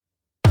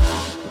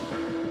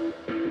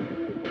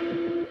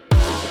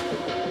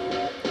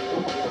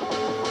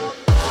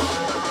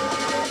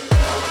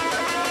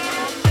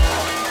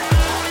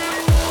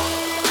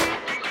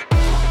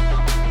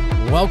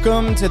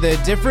Welcome to the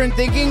Different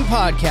Thinking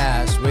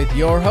Podcast with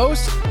your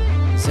host,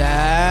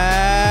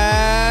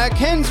 Zach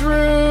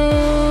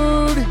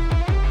Hensrud.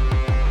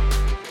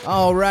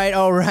 All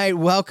right.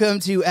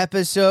 Welcome to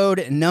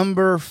episode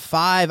number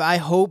 5. I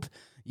hope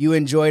you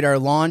enjoyed our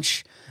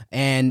launch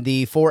and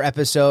the 4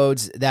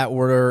 episodes that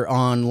were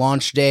on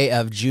launch day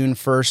of June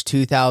 1st,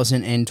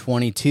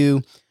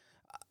 2022.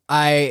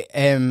 I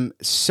am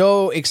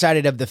so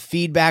excited of the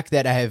feedback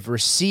that I have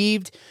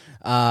received,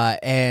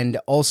 and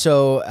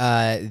also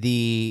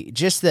the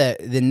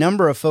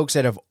number of folks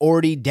that have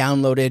already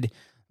downloaded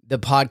the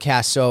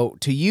podcast. So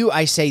to you,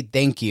 I say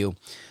thank you.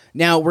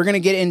 Now we're going to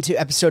get into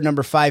episode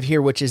number 5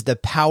 here, which is the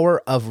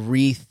power of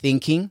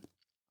rethinking.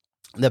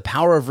 The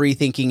power of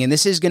rethinking, and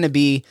this is going to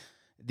be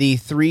the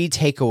 3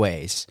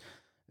 takeaways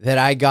that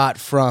I got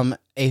from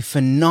a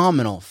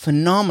phenomenal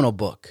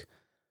book,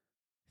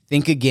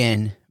 Think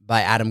Again,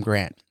 by Adam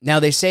Grant. Now,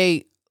 they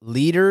say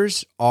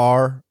leaders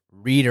are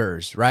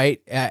readers, right?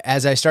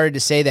 As I started to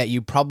say that,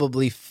 you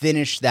probably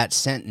finished that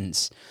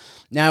sentence.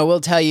 Now, I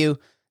will tell you,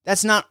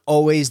 that's not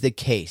always the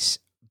case.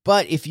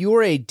 But if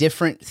you're a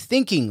different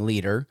thinking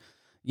leader,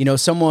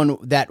 someone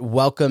that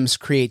welcomes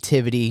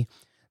creativity,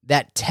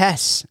 that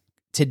tests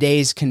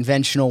today's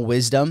conventional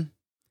wisdom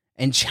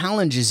and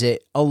challenges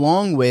it,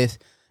 along with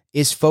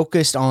is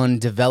focused on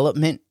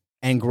development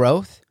and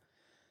growth,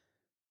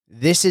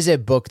 this is a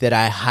book that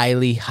I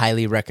highly,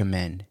 highly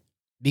recommend,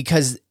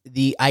 because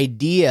the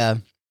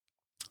idea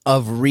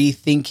of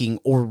rethinking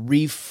or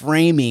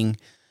reframing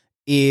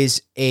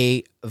is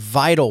a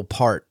vital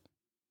part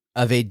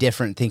of a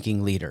different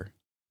thinking leader.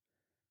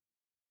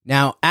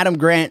 Now, Adam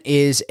Grant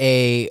is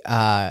a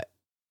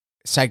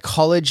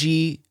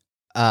psychology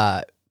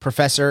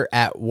professor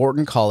at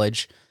Wharton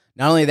College.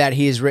 Not only that,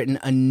 he has written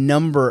a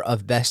number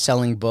of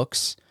best-selling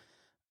books,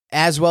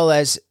 as well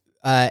as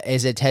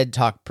a TED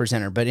Talk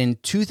presenter. But in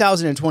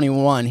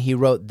 2021, he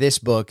wrote this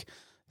book,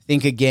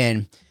 Think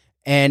Again.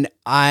 And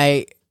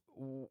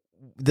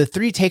the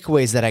 3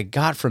 takeaways that I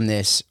got from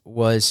this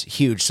was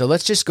huge. So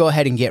let's just go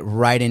ahead and get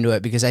right into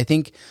it, because I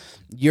think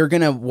you're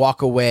going to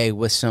walk away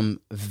with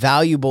some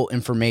valuable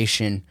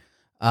information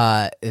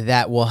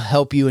that will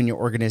help you in your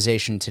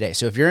organization today.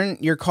 So if you're in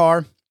your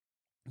car,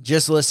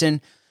 just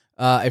listen.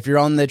 If you're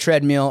on the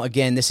treadmill,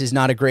 again, this is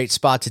not a great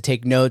spot to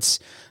take notes.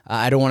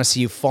 I don't want to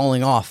see you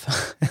falling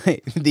off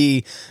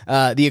the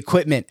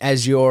equipment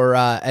as you're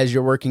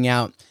working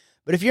out.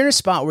 But if you're in a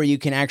spot where you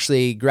can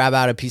actually grab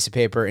out a piece of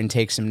paper and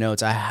take some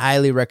notes, I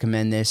highly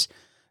recommend this,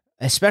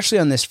 especially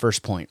on this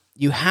first point.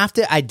 You have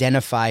to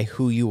identify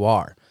who you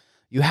are.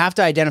 You have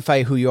to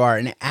identify who you are.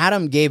 And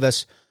Adam gave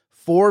us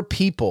 4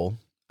 people,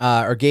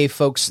 or gave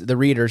folks, the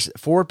readers,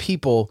 4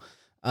 people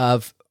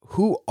of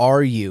who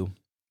are you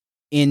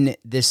in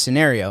this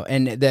scenario.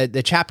 And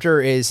the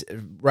chapter is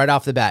right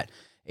off the bat: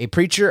 a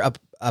preacher,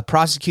 a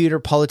prosecutor,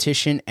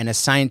 politician, and a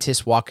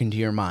scientist walk into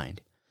your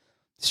mind.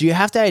 So you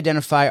have to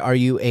identify, are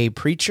you a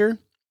preacher,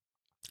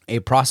 a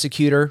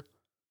prosecutor,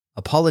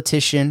 a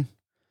politician,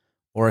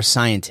 or a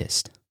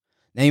scientist?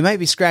 Now you might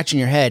be scratching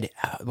your head,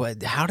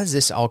 how does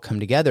this all come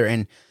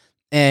together?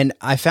 And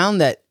I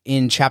found that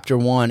in chapter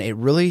 1, it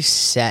really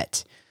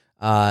set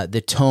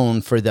the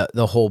tone for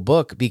the whole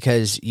book,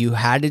 because you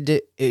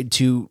had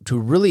to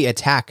really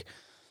attack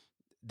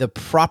the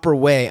proper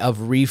way of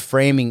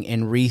reframing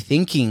and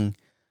rethinking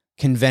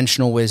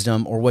conventional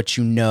wisdom, or what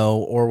you know,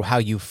 or how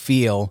you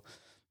feel.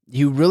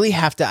 You really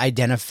have to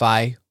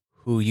identify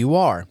who you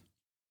are.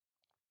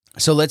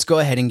 So let's go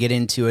ahead and get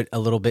into it a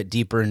little bit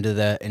deeper into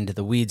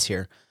the weeds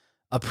here.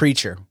 A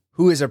preacher.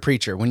 Who is a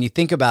preacher? When you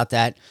think about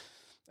that,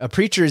 a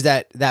preacher is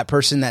that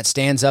person that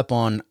stands up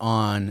on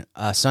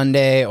a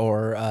Sunday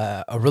or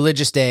a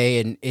religious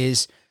day and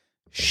is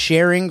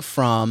sharing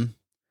from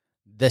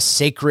the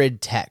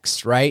sacred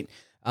text, right?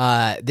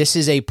 This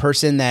is a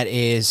person that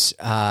is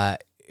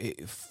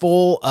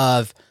full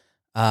of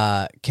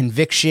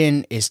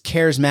conviction, is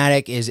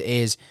charismatic,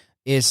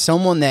 is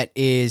someone that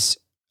is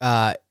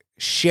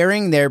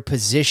sharing their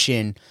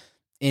position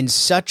in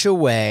such a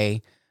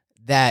way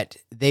that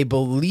they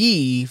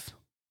believe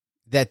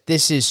that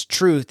this is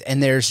truth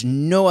and there's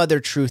no other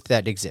truth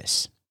that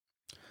exists.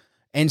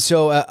 And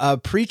so a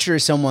preacher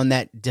is someone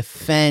that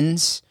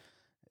defends,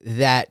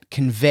 that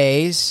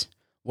conveys,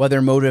 whether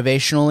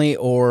motivationally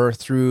or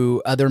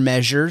through other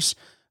measures,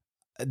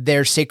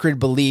 their sacred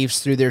beliefs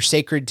through their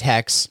sacred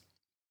texts,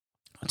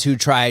 to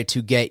try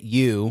to get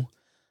you,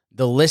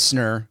 the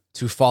listener,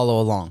 to follow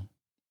along.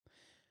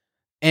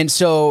 And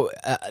so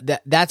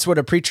that's what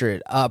a preacher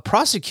is. A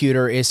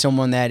prosecutor is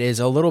someone that is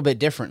a little bit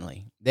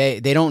differently. They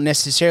don't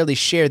necessarily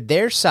share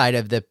their side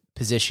of the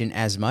position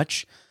as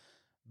much,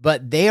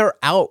 but they are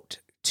out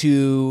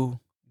to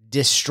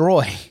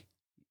destroy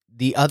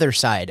the other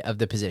side of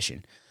the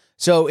position.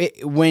 So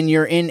when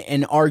you're in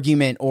an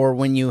argument, or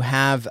when you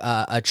have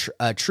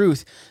a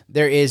truth,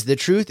 there is the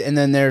truth and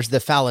then there's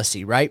the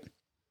fallacy, right?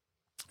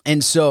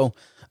 And so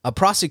a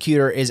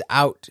prosecutor is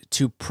out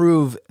to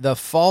prove the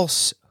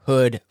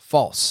falsehood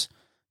false,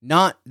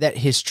 not that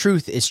his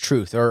truth is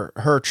truth or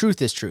her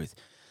truth is truth.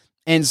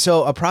 And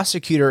so a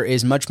prosecutor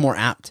is much more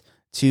apt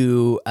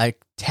to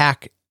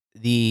attack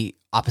the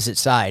opposite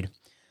side.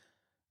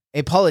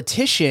 A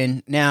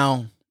politician,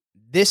 now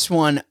this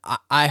one,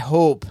 I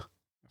hope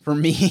for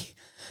me,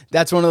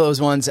 that's one of those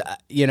ones,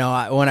 when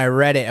I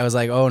read it, I was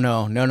like, oh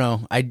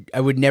no. I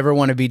would never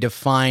want to be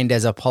defined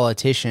as a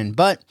politician.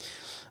 But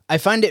I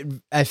found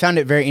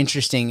it very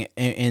interesting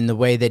in the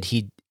way that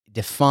he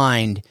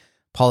defined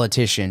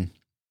politician.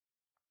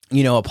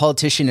 A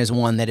politician is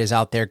one that is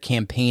out there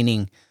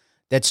campaigning,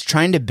 that's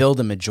trying to build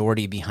a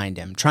majority behind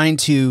him, trying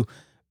to,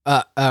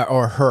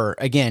 or her.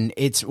 Again,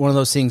 it's one of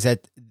those things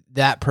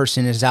that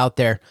person is out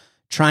there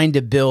trying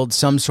to build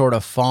some sort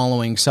of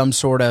following, some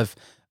sort of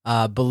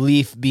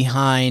belief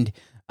behind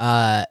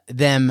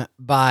them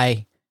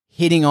by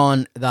hitting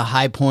on the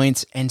high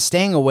points and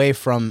staying away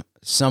from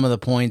some of the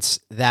points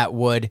that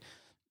would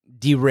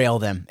derail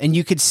them. And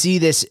you could see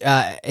this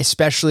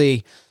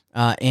especially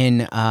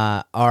in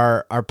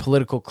our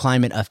political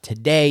climate of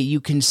today.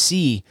 You can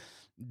see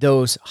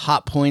those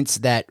hot points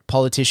that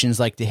politicians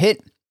like to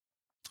hit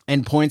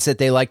and points that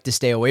they like to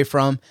stay away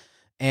from.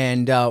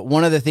 And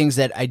one of the things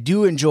that I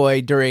do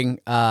enjoy during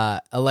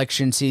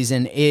election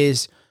season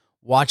is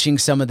watching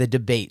some of the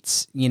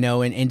debates,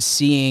 and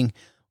seeing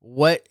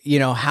what,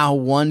 how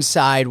one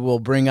side will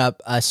bring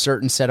up a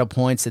certain set of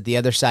points that the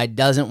other side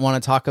doesn't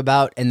want to talk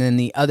about. And then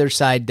the other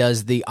side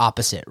does the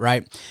opposite,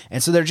 right?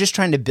 And so they're just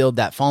trying to build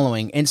that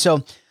following. And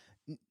so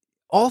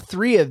all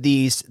three of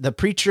these, the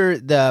preacher,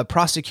 the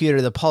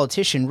prosecutor, the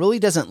politician, really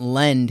doesn't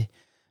lend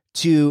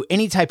to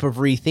any type of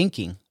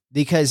rethinking,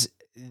 because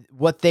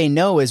what they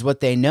know is what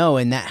they know,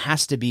 and that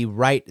has to be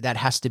right. That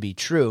has to be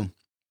true.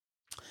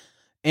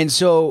 And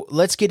so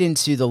let's get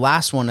into the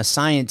last one, a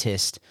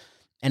scientist.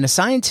 And a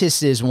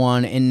scientist is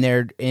one in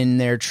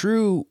their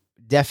true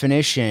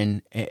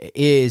definition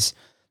is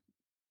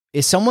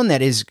someone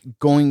that is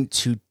going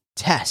to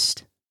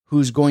test,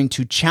 who's going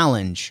to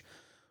challenge,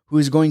 who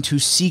is going to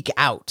seek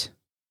out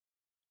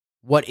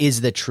what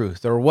is the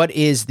truth, or what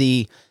is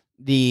the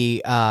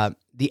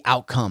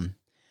outcome.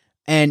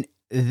 And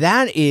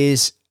that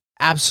is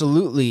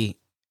absolutely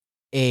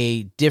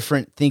a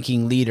different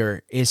thinking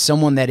leader, is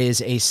someone that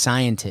is a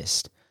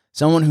scientist,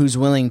 someone who's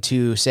willing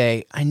to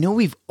say, I know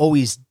we've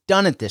always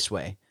done it this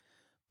way,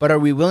 but are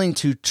we willing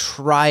to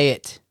try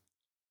it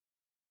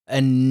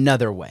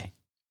another way?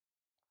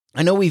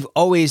 I know we've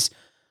always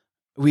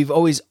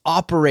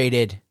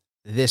operated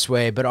this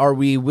way, but are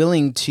we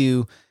willing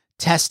to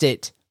test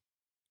it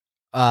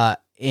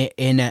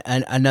in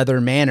another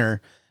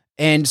manner?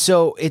 And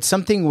so it's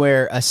something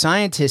where a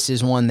scientist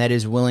is one that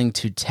is willing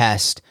to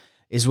test,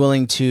 is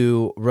willing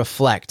to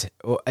reflect,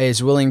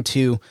 is willing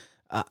to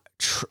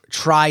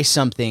try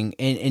something,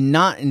 and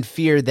not in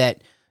fear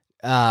that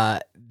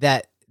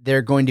that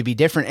they're going to be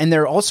different. And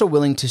they're also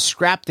willing to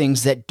scrap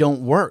things that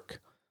don't work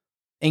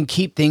and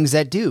keep things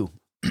that do.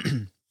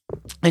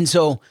 And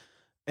so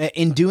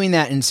in doing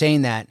that and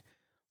saying that,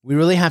 we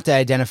really have to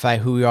identify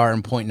who we are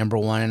in point number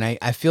one. And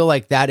I feel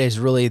like that is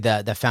really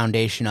the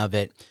foundation of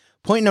it.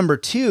 Point number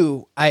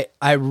two,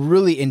 I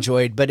really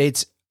enjoyed, but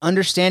it's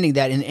understanding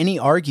that in any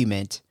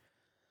argument,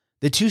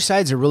 the two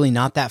sides are really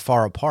not that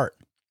far apart.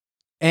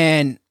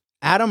 And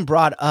Adam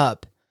brought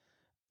up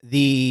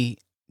the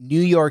New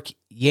York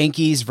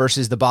Yankees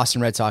versus the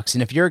Boston Red Sox.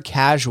 And if you're a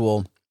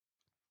casual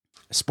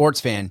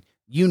sports fan,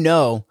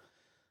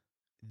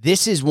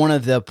 this is one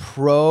of the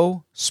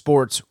pro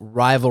sports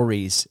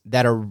rivalries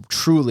that are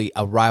truly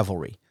a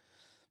rivalry.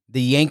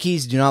 The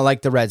Yankees do not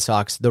like the Red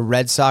Sox. The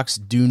Red Sox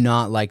do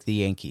not like the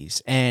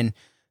Yankees. And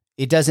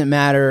it doesn't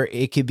matter.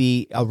 It could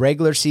be a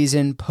regular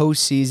season,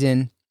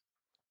 postseason.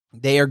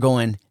 They are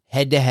going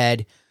head to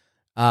head.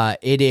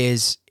 It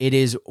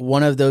is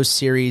one of those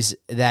series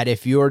that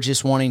if you're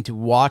just wanting to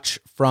watch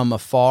from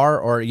afar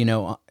or,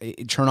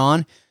 turn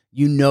on,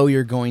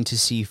 you're going to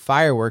see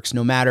fireworks,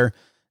 no matter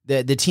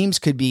the teams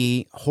could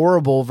be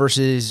horrible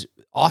versus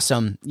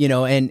awesome,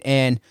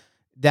 and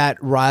that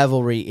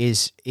rivalry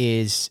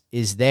is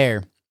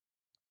there.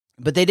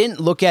 But they didn't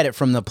look at it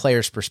from the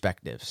players'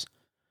 perspectives,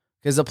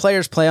 because the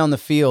players play on the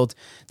field.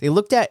 They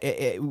looked at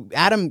it,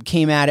 Adam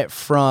came at it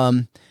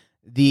from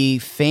the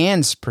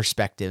fans'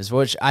 perspectives,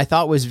 which I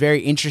thought was very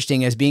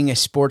interesting as being a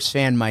sports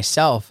fan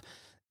myself,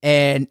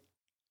 and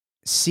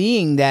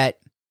seeing that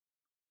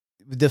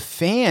the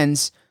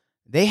fans,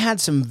 they had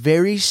some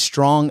very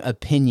strong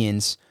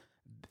opinions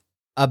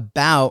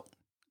about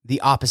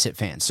the opposite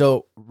fans.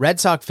 So Red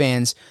Sox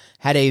fans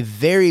had a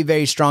very,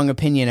 very strong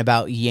opinion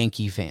about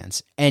Yankee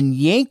fans, and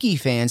Yankee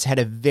fans had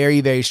a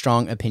very, very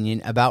strong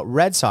opinion about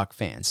Red Sox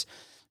fans.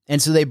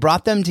 And so they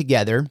brought them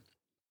together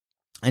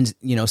and,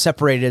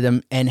 separated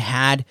them, and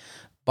had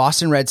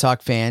Boston Red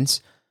Sox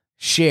fans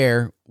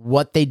share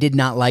what they did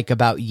not like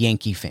about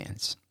Yankee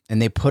fans. And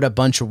they put a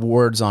bunch of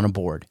words on a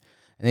board,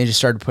 and they just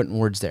started putting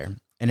words there.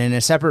 And in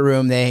a separate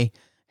room, they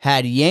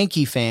had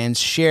Yankee fans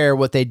share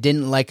what they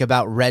didn't like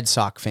about Red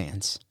Sox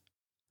fans.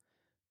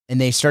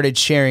 And they started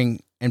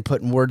sharing and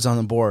putting words on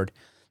the board.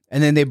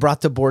 And then they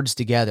brought the boards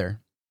together.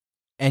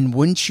 And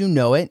wouldn't you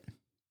know it,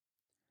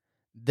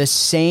 the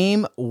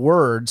same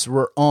words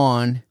were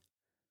on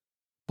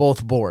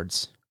both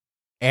boards.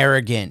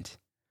 arrogant,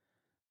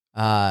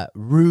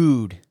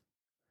 rude,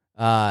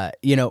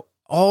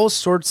 all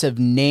sorts of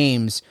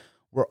names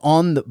were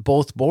on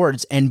both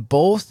boards, and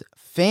both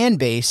fan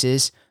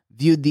bases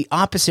viewed the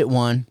opposite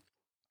one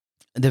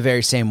the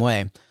very same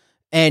way.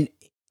 And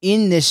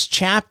in this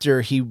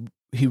chapter, he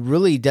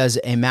really does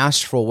a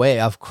masterful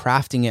way of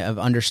crafting it, of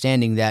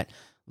understanding that,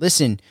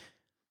 listen,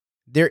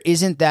 there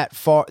isn't that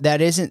far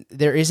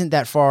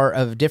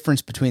of a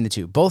difference between the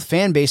two. Both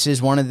fan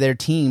bases wanted their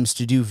teams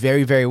to do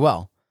very, very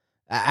well.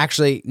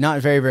 Actually,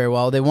 not very, very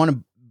well.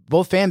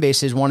 Both fan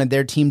bases wanted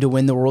their team to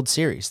win the World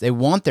Series. They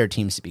want their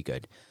teams to be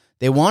good.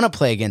 They want to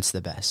play against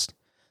the best.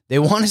 They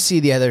want to see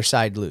the other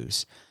side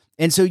lose.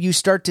 And so you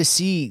start to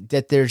see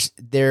that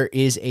there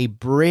is a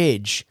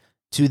bridge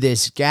to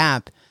this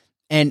gap.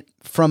 And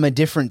from a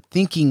different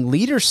thinking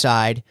leader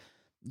side,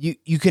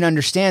 you can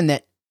understand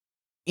that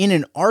in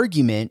an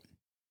argument,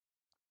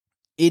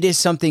 it is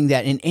something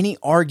that in any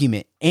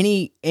argument,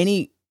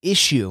 any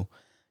issue,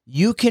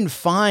 you can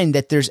find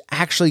that there's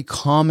actually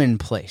common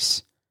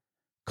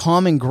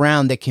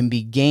ground that can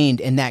be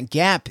gained. And that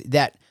gap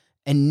that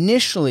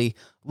initially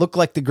looked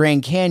like the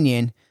Grand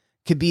Canyon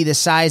could be the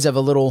size of a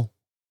little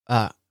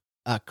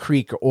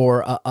creek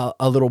or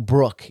a little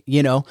brook,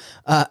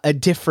 a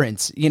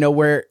difference,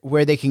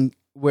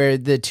 where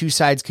the two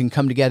sides can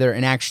come together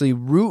and actually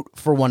root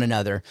for one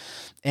another.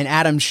 And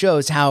Adam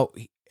shows how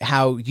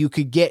you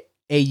could get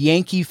a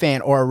Yankee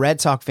fan or a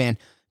Red Sox fan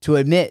to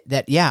admit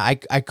that, yeah,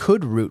 I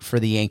could root for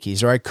the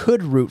Yankees or I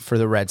could root for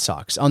the Red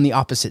Sox on the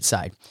opposite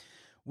side,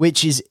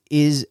 which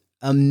is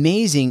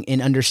amazing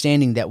in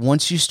understanding that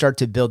once you start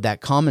to build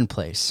that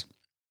commonplace,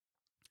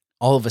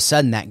 all of a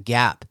sudden that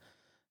gap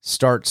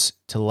starts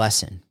to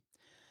lessen.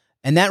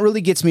 And that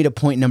really gets me to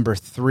point number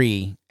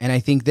 3. And I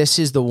think this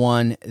is the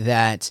one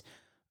that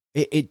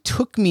it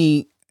took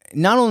me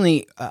not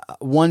only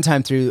one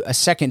time through, a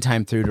second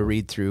time through to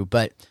read through,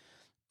 but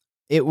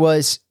it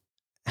was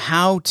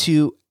how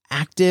to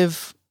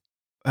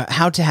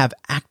have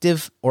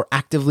active or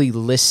actively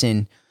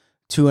listen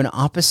to an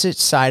opposite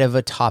side of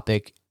a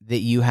topic that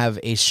you have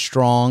a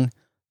strong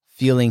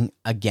feeling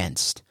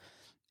against.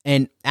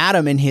 And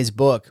Adam in his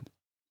book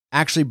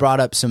actually brought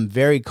up some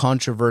very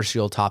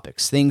controversial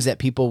topics, things that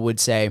people would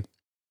say,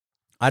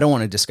 I don't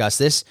want to discuss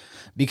this,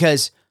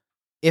 because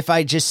if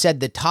I just said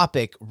the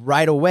topic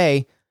right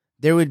away,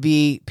 there would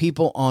be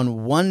people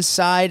on one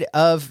side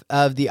of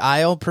the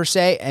aisle per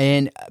se,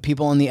 and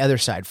people on the other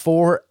side,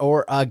 for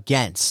or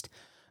against.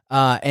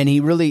 And he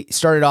really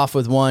started off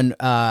with one,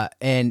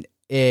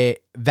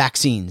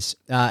 vaccines.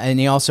 And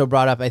he also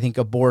brought up, I think,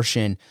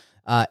 abortion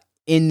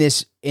in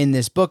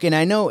this book. And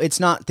I know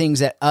it's not things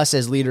that us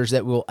as leaders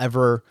that we'll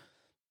ever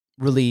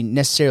really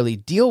necessarily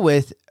deal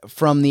with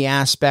from the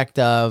aspect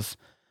of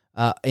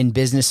in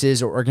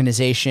businesses or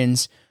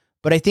organizations.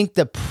 But I think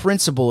the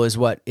principle is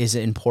what is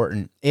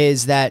important,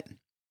 is that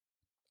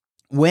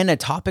when a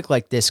topic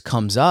like this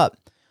comes up,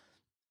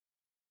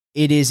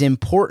 it is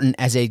important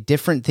as a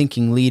different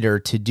thinking leader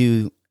to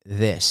do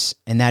this,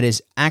 and that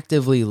is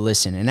actively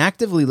listen. And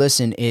actively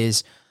listen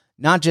is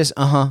not just,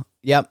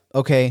 yep,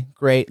 okay,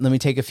 great, let me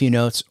take a few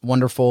notes,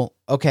 wonderful,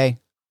 okay,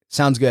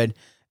 sounds good,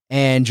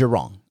 and you're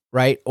wrong,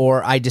 right?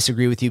 Or I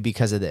disagree with you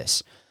because of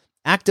this.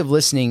 Active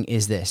listening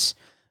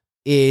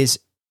is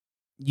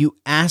you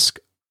ask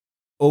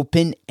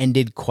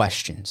open-ended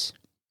questions,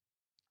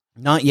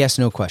 not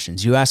yes/no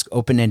questions. You ask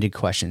open-ended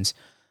questions.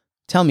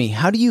 Tell me,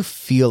 how do you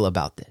feel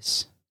about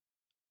this?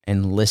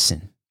 And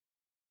listen.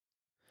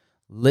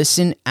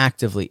 Listen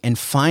actively and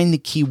find the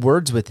key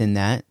words within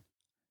that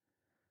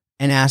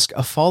and ask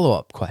a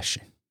follow-up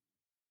question.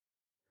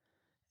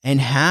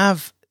 And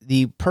have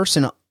the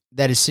person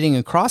that is sitting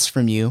across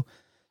from you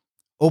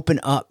open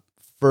up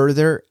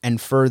further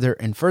and further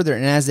and further.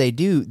 And as they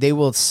do, they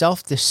will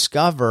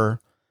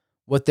self-discover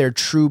what their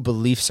true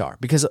beliefs are.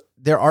 Because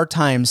there are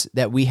times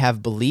that we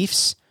have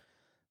beliefs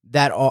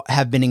that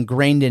have been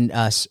ingrained in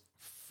us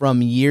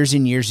from years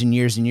and years and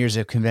years and years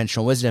of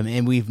conventional wisdom,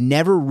 and we've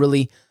never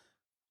really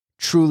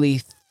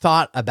truly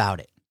thought about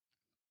it.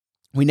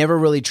 We never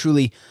really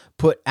truly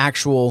put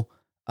actual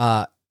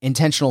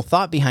intentional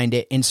thought behind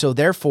it. And so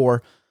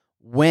therefore,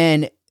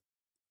 when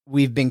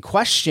we've been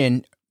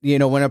questioned,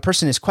 when a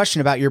person is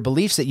questioned about your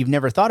beliefs that you've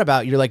never thought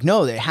about, you're like,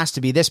 no, it has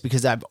to be this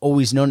because I've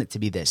always known it to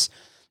be this.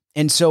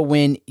 And so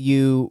when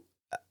you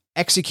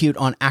execute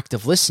on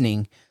active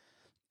listening,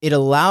 it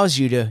allows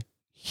you to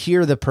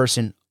hear the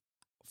person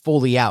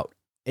fully out.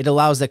 It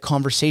allows the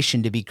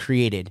conversation to be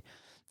created.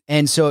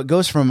 And so it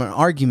goes from an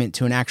argument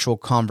to an actual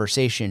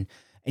conversation,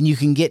 and you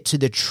can get to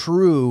the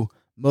true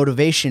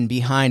motivation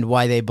behind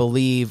why they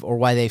believe or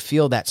why they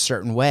feel that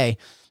certain way.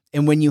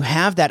 And when you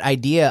have that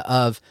idea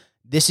of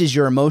this is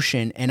your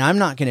emotion, and I'm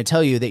not going to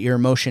tell you that your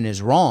emotion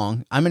is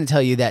wrong, I'm going to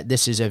tell you that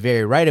this is a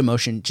very right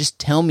emotion. Just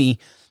tell me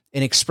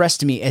and express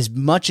to me as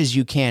much as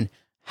you can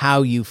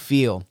how you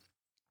feel.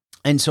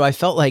 And so I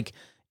felt like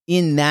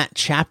in that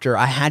chapter,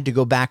 I had to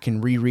go back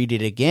and reread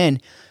it again,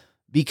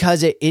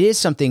 because it is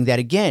something that,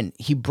 again,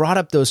 he brought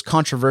up those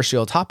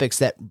controversial topics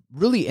that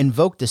really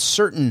invoked a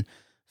certain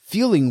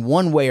feeling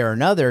one way or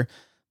another,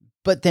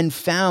 but then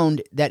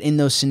found that in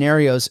those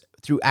scenarios,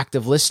 through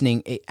active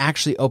listening, it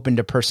actually opened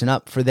a person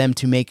up for them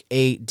to make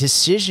a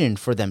decision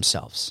for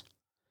themselves.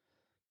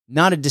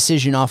 Not a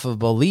decision off of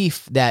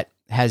belief that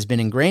has been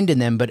ingrained in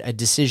them, but a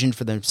decision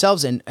for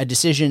themselves, and a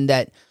decision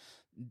that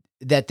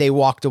they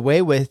walked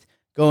away with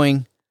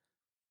going,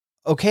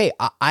 okay,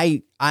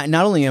 I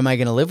not only am I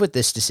going to live with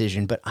this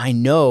decision, but I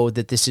know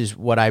that this is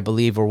what I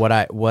believe, or what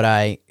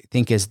I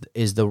think is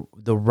the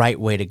right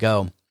way to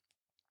go.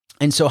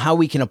 And so how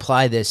we can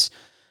apply this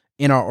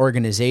in our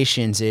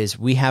organizations is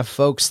we have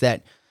folks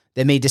that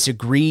may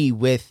disagree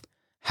with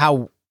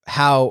how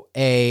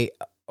a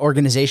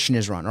organization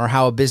is run, or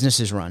how a business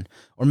is run,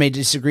 or may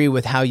disagree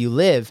with how you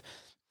live.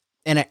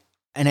 And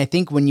I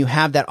think when you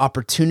have that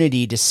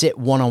opportunity to sit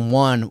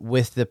one-on-one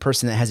with the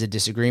person that has a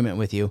disagreement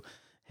with you,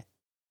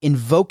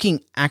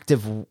 invoking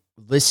active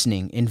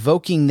listening,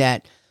 invoking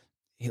that,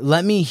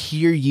 let me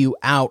hear you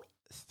out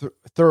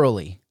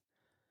thoroughly,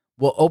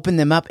 will open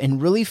them up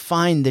and really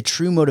find the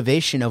true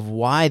motivation of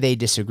why they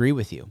disagree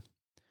with you.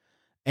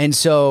 And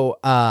so,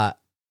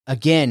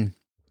 again,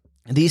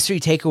 these 3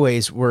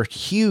 takeaways were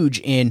huge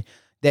in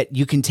that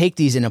you can take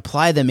these and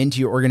apply them into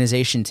your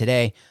organization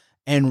today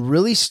and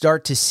really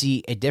start to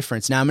see a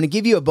difference. Now, I'm going to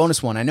give you a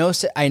bonus one. I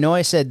know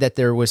I said that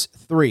there was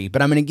 3,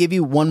 but I'm going to give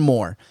you one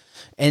more.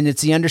 And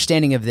it's the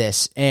understanding of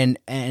this. And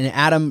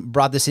Adam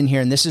brought this in here,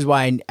 and this is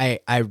why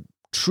I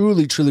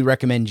truly, truly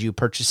recommend you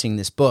purchasing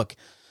this book,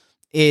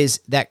 is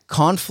that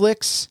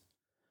conflicts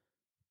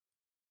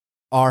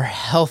are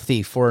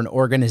healthy for an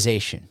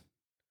organization.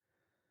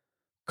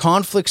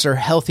 Conflicts are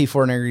healthy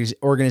for an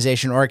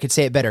organization, or I could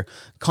say it better.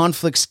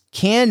 Conflicts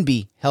can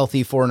be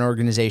healthy for an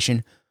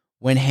organization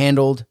when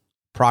handled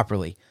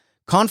properly.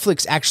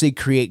 Conflicts actually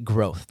create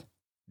growth,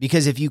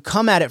 because if you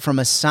come at it from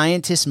a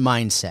scientist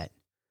mindset,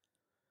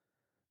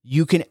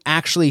 you can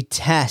actually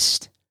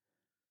test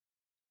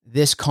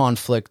this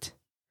conflict.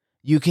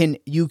 You can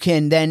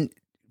then,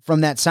 from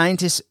that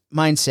scientist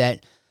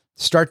mindset,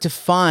 start to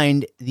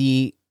find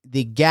the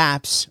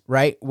gaps,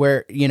 right?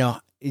 Where,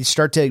 you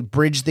start to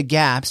bridge the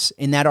gaps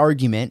in that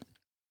argument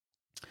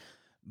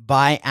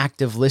by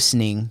active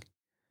listening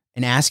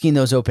and asking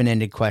those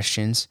open-ended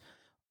questions.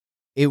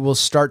 It will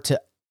start to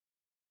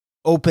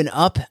open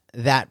up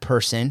that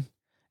person,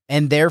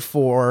 and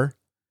therefore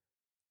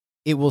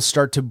it will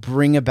start to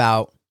bring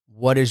about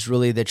what is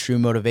really the true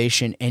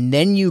motivation. And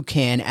then you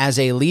can, as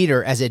a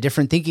leader, as a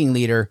different thinking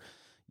leader,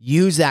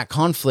 use that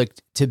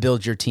conflict to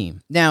build your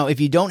team. Now, if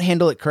you don't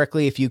handle it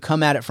correctly, if you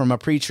come at it from a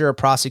preacher, a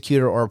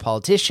prosecutor, or a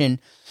politician,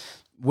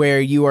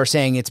 where you are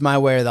saying it's my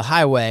way or the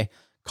highway,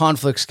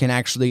 conflicts can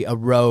actually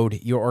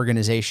erode your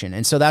organization.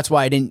 And so that's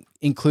why I didn't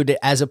include it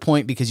as a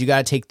point, because you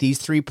got to take these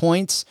 3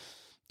 points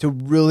to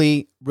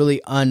really,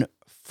 really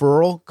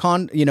unfurl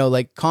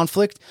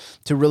conflict,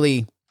 to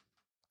really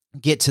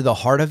get to the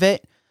heart of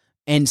it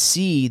and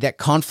see that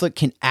conflict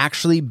can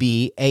actually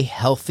be a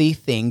healthy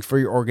thing for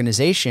your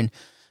organization.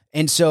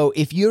 And so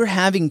if you're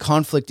having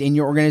conflict in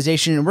your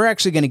organization, and we're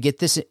actually going to get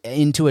this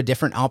into a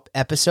different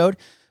episode,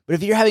 but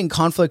if you're having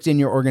conflict in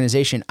your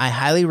organization, I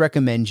highly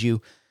recommend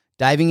you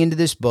diving into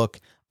this book,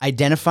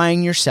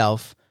 identifying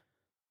yourself,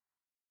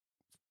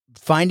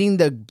 finding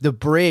the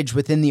bridge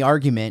within the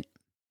argument,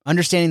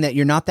 understanding that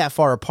you're not that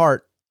far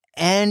apart,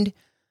 and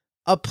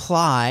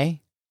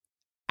apply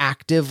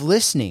active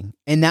listening.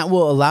 And that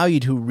will allow you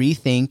to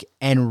rethink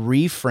and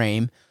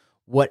reframe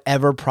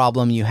whatever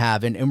problem you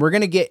have. And we're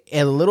going to get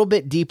a little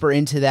bit deeper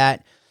into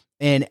that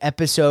in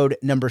episode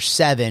number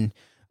 7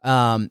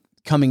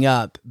 coming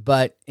up.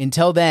 But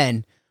until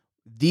then,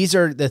 these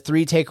are the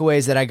 3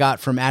 takeaways that I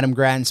got from Adam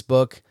Grattan's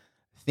book.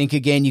 Think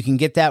Again. You can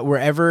get that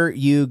wherever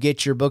you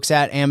get your books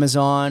at,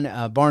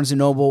 Amazon, Barnes &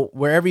 Noble,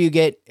 wherever you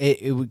get it.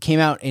 It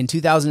came out in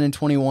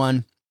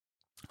 2021.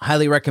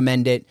 Highly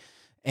recommend it.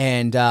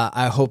 And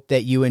I hope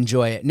that you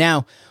enjoy it.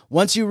 Now,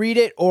 once you read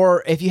it,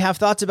 or if you have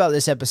thoughts about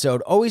this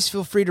episode, always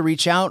feel free to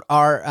reach out.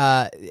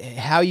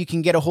 How you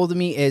can get a hold of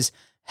me is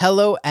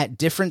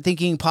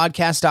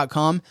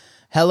hello@differentthinkingpodcast.com,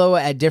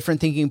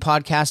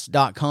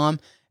 hello@differentthinkingpodcast.com.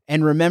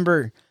 And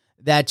remember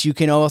that you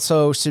can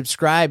also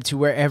subscribe to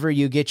wherever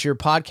you get your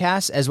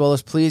podcasts, as well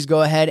as please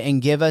go ahead and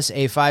give us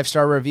a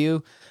 5-star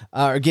review,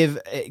 or give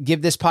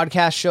this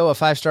podcast show a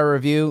 5-star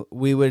review.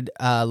 We would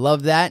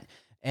love that.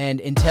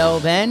 And until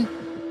then,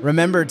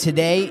 remember,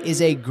 today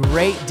is a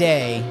great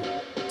day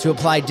to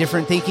apply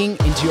different thinking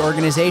into your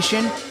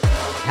organization.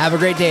 Have a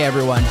great day,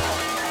 everyone.